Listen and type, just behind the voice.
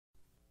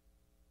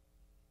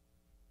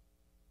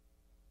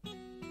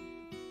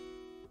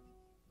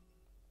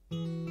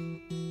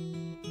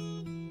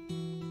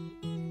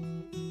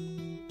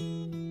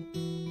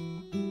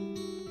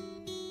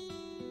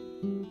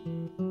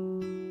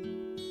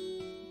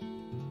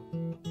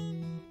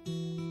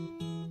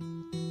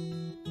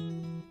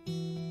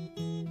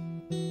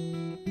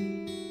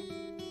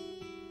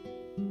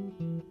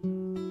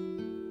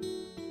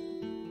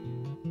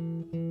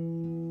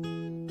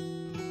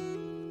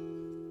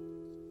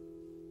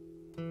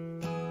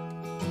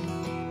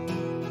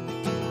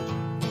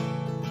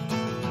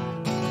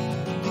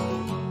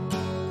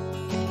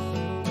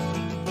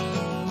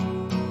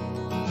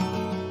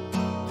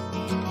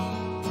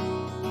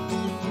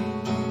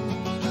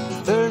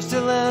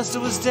master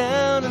was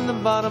down in the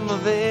bottom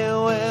of a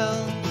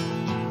well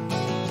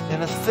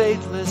in a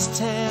faithless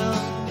town,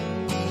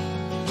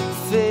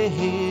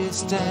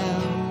 face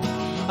down.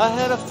 I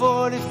had a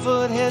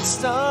 40-foot head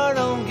start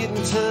on getting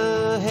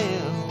to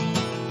hell.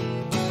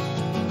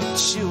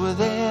 But you were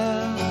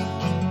there,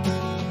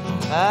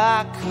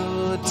 I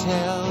could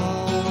tell.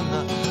 When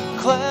the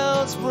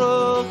clouds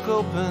broke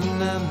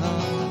open and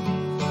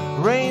the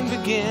rain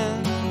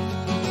began,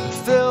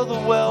 fill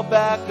the well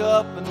back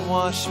up and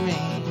wash me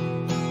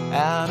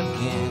out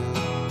again.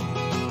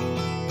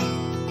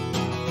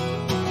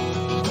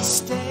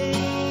 Stay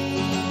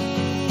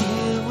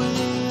here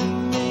with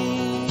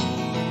me,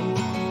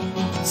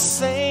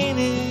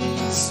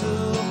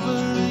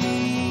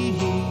 Saint-Exupéry.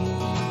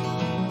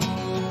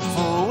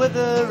 For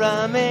whither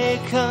I may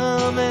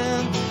come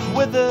and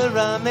whither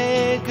I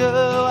may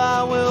go,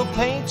 I will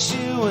paint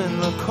you in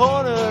the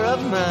corner of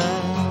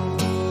my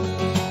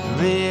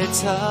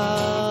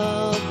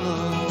Retablo,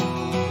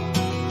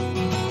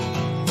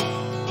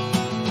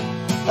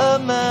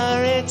 of my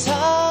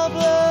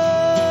Retablo.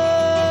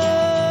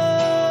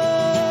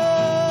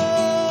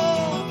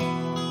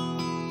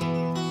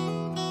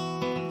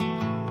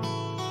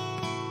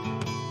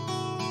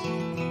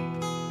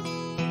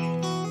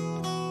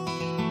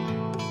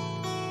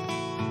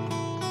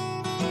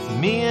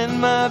 Me and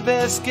my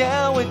best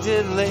gal, we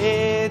did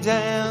lay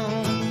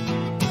down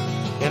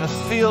in a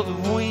field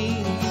of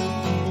wheat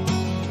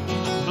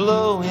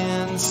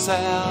blowing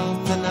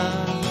south, and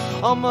I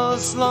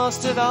almost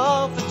lost it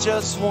all for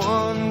just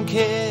one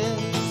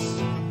kiss.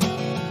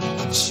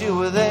 But you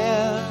were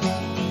there,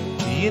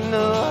 you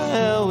know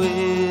how it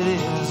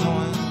is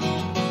when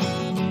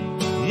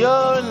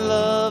you're in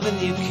love and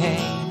you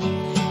can't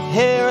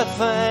hear a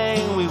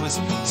thing. We was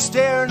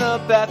staring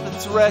up at the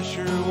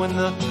thresher when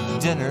the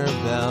dinner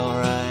bell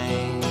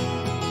rang.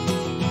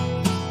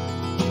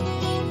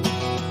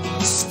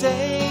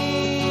 Stay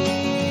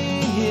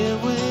here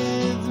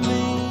with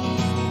me,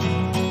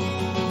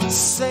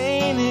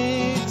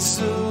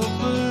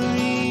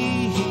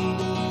 Saint-Exupéry.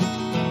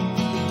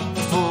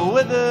 For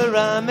whither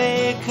I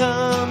may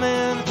come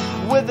and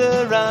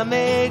whither I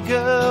may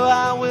go,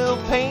 I will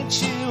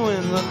paint you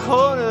in the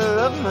corner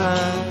of my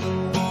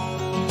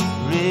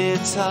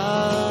Retablo,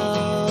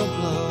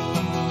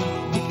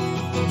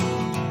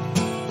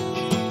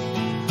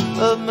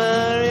 of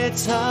my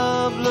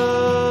Retablo.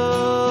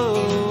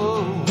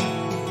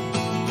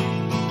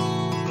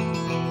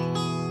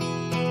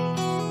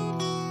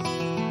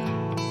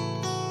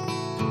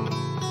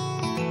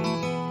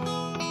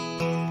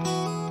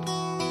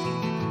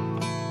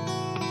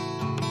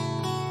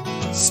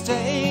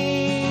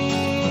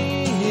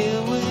 Stay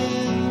here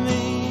with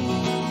me,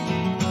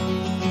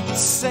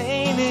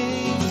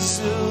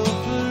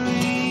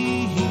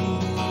 Saint-Exupéry.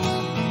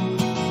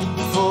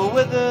 For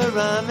whither I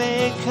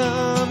may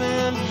come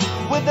and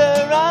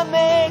whither I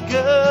may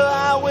go,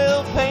 I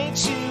will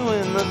paint you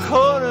in the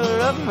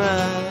corner of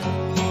my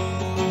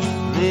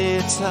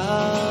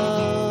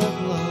Retablo,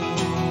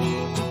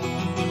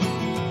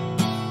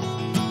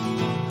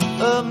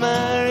 of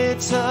my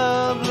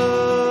Retablo.